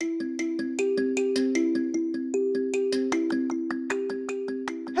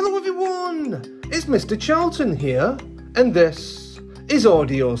Mr. Charlton here, and this is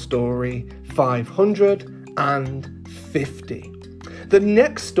Audio Story 550. The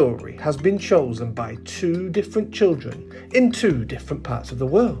next story has been chosen by two different children in two different parts of the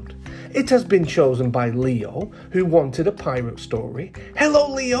world. It has been chosen by Leo, who wanted a pirate story.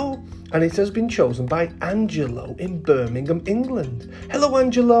 Hello, Leo! And it has been chosen by Angelo in Birmingham, England. Hello,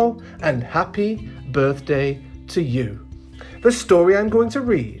 Angelo, and happy birthday to you. The story I'm going to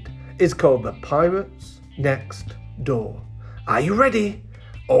read is called The Pirates Next Door. Are you ready?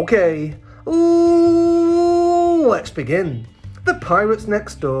 Okay, let's begin. The Pirates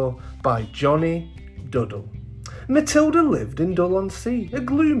Next Door by Johnny Duddle. Matilda lived in Dull-on-Sea, a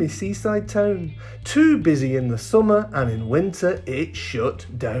gloomy seaside town. Too busy in the summer, and in winter it shut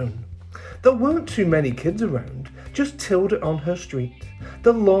down. There weren't too many kids around, just Tilda on her street.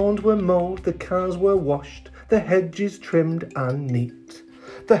 The lawns were mowed, the cars were washed, the hedges trimmed and neat.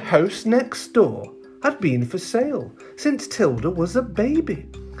 The house next door had been for sale since Tilda was a baby.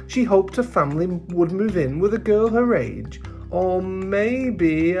 She hoped a family would move in with a girl her age, or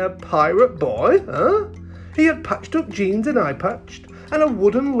maybe a pirate boy, huh? He had patched up jeans and eye patched, and a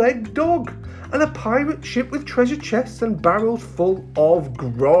wooden-legged dog, and a pirate ship with treasure chests and barrels full of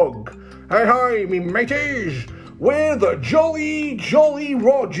grog. Hey, hi, me mateys! We're the Jolly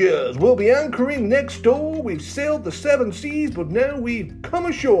Rogers. We'll be anchoring next door. We've sailed the 7 seas, but now we've come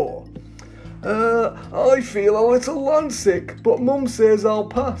ashore. I feel a little landsick, but Mum says I'll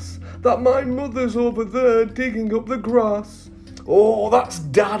pass, that my mother's over there digging up the grass. Oh, that's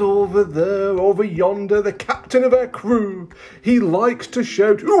Dad over there, over yonder, the captain of our crew. He likes to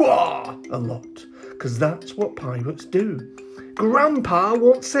shout, "Hoo-ah!" a lot, 'cause that's what pirates do. Grandpa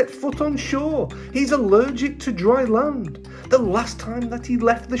won't set foot on shore. He's allergic to dry land. The last time that he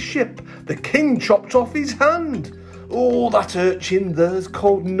left the ship, the king chopped off his hand. Oh, that urchin there's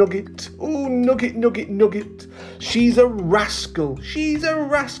called Nugget. Oh, Nugget, Nugget, Nugget. She's a rascal,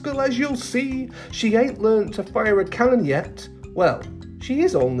 as you'll see. She ain't learnt to fire a cannon yet. Well, she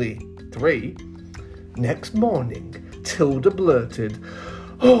is only 3. Next morning, Tilda blurted,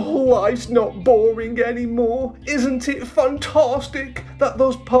 "Oh, life's not boring anymore. Isn't it fantastic that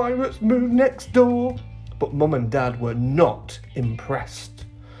those pirates moved next door?" But Mum and Dad were not impressed.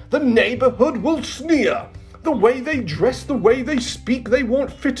 "The neighbourhood will sneer. The way they dress, the way they speak, they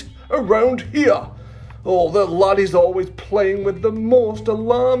won't fit around here. Oh, the lad is always playing with the most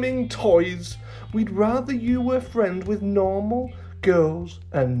alarming toys. We'd rather you were friends with normal girls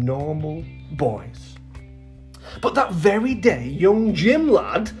and normal boys." But that very day, young Jim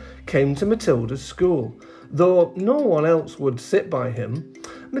lad came to Matilda's school. Though no one else would sit by him,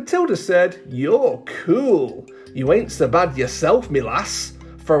 Matilda said, "You're cool. You ain't so bad yourself, me lass.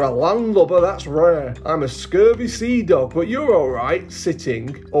 For a landlubber, that's rare. I'm a scurvy sea dog, but you're all right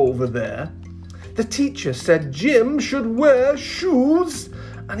sitting over there." The teacher said Jim should wear shoes,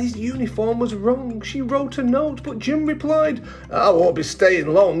 and his uniform was wrong. She wrote a note, but Jim replied, "I won't be staying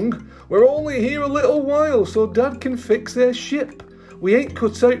long. We're only here a little while, so Dad can fix their ship. We ain't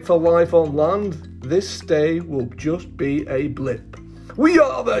cut out for life on land. This stay will just be a blip. We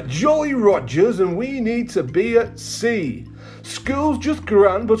are the Jolly Rogers, and we need to be at sea. School's just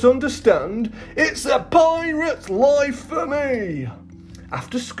grand, but understand, it's a pirate's life for me."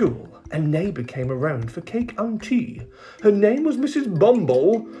 After school, a neighbour came around for cake and tea. Her name was Mrs.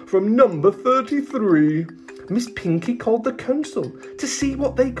 Bumble from number 33. Miss Pinky called the council to see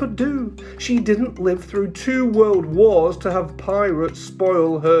what they could do. She didn't live through 2 world wars to have pirates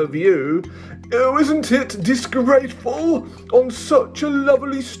spoil her view. "Oh, isn't it disgraceful on such a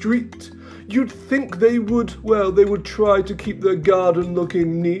lovely street? You'd think they would try to keep their garden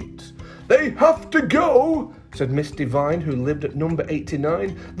looking neat." "They have to go," said Miss Devine, who lived at number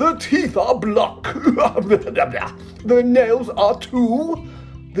 89. "The teeth are black. The nails are too.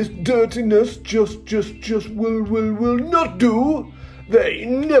 This dirtiness just will not do. They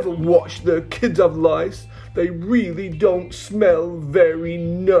never wash their kids have lice. They really don't smell very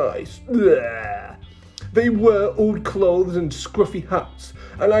nice. Blah. They wear old clothes and scruffy hats,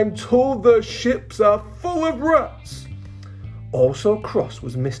 and I'm told their ships are full of rats." Also cross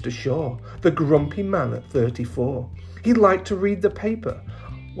was Mr. Shaw, the grumpy man at 34. He liked to read the paper,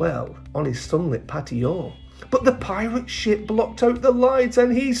 well, on his sunlit patio. But the pirate ship blocked out the lights,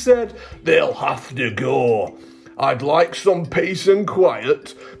 and he said, "They'll have to go. I'd like some peace and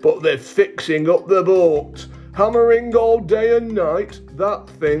quiet, but they're fixing up the boat. Hammering all day and night, that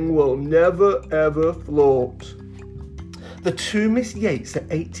thing will never ever float." The 2 Miss Yates at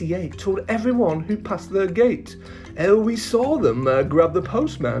 88 told everyone who passed their gate. "Oh, we saw them grab the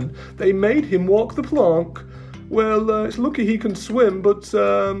postman. They made him walk the plank. Well, it's lucky he can swim, but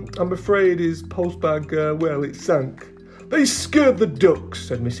I'm afraid his postbag, it sank. They scared the ducks,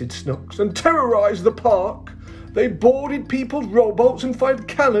 said Mrs. Snooks, and terrorised the park. They boarded people's rowboats and fired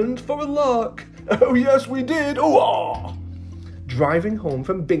cannons for a lark. Oh, yes, we did. Oh-ah! Driving home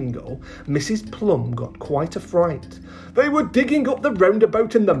from bingo, Mrs. Plum got quite a fright. They were digging up the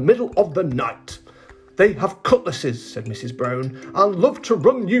roundabout in the middle of the night. They have cutlasses, said Mrs. Brown. I'll love to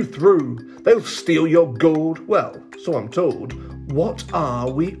run you through. They'll steal your gold. Well, so I'm told. What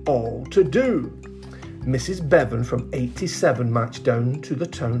are we all to do? Mrs. Bevan from 87 marched down to the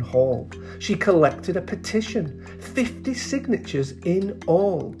town hall. She collected a petition, 50 signatures in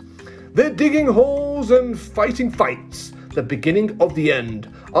all. They're digging holes and fighting fights, the beginning of the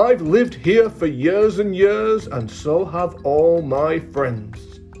end. I've lived here for years and years, and so have all my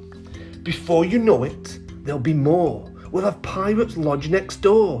friends. Before you know it, there'll be more. We'll have pirates lodge next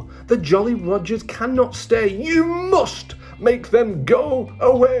door. The Jolly Rogers cannot stay. You must make them go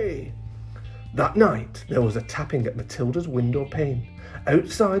away. That night, there was a tapping at Matilda's window pane.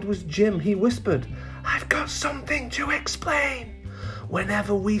 Outside was Jim. He whispered, I've got something to explain.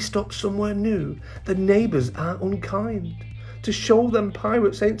 Whenever we stop somewhere new, the neighbours are unkind. To show them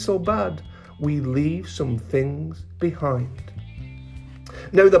pirates ain't so bad, we leave some things behind.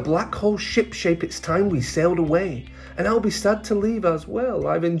 Now the black hole ship shape, it's time we sailed away, and I'll be sad to leave as well.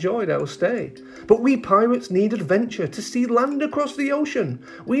 I've enjoyed our stay. But we pirates need adventure to see land across the ocean.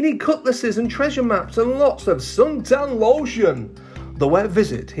 We need cutlasses and treasure maps and lots of suntan lotion. Though our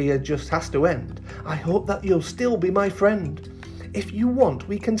visit here just has to end, I hope that you'll still be my friend. If you want,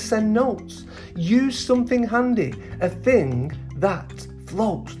 we can send notes. Use something handy, a thing that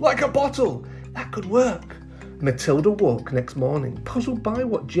floats like a bottle. That could work. Matilda woke next morning, puzzled by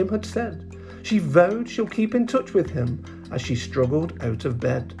what Jim had said. She vowed she'll keep in touch with him as she struggled out of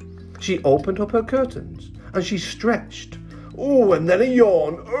bed. She opened up her curtains and she stretched. Oh, and then a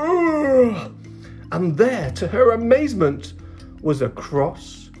yawn. Ugh! And there, to her amazement, was a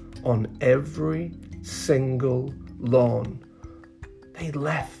cross on every single lawn. They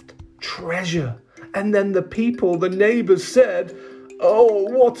left treasure. And then the people, the neighbours, said, oh,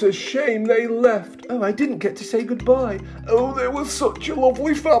 what a shame they left. Oh, I didn't get to say goodbye. Oh, they were such a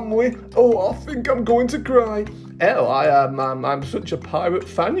lovely family. Oh, I think I'm going to cry. Oh, I'm such a pirate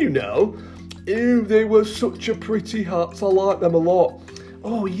fan, you know. Ew, they were such a pretty hats. I like them a lot.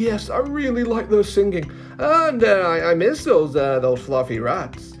 Oh, yes, I really like their singing. And I miss those fluffy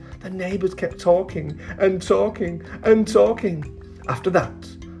rats. The neighbours kept talking and talking and talking. After that,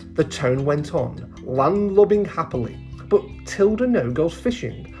 the town went on, landlubbing happily. But Tilda now goes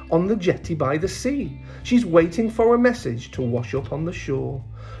fishing on the jetty by the sea. She's waiting for a message to wash up on the shore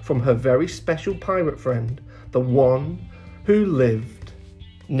from her very special pirate friend, the one who lived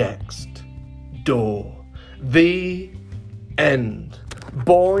next door. The end.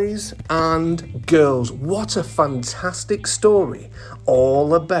 Boys and girls, what a fantastic story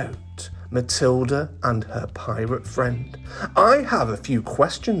all about Matilda and her pirate friend. I have a few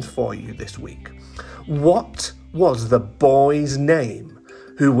questions for you this week. What was the boy's name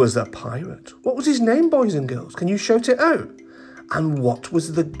who was a pirate? What was his name, boys and girls? Can you shout it out? And what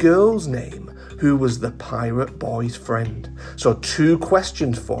was the girl's name who was the pirate boy's friend? So 2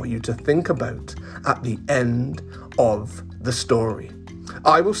 questions for you to think about at the end of the story.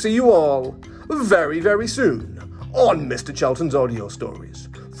 I will see you all very, very soon on Mr. Charlton's Audio Stories.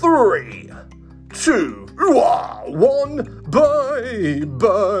 3, 2, 1, bye,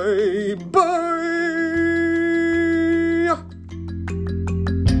 bye, bye.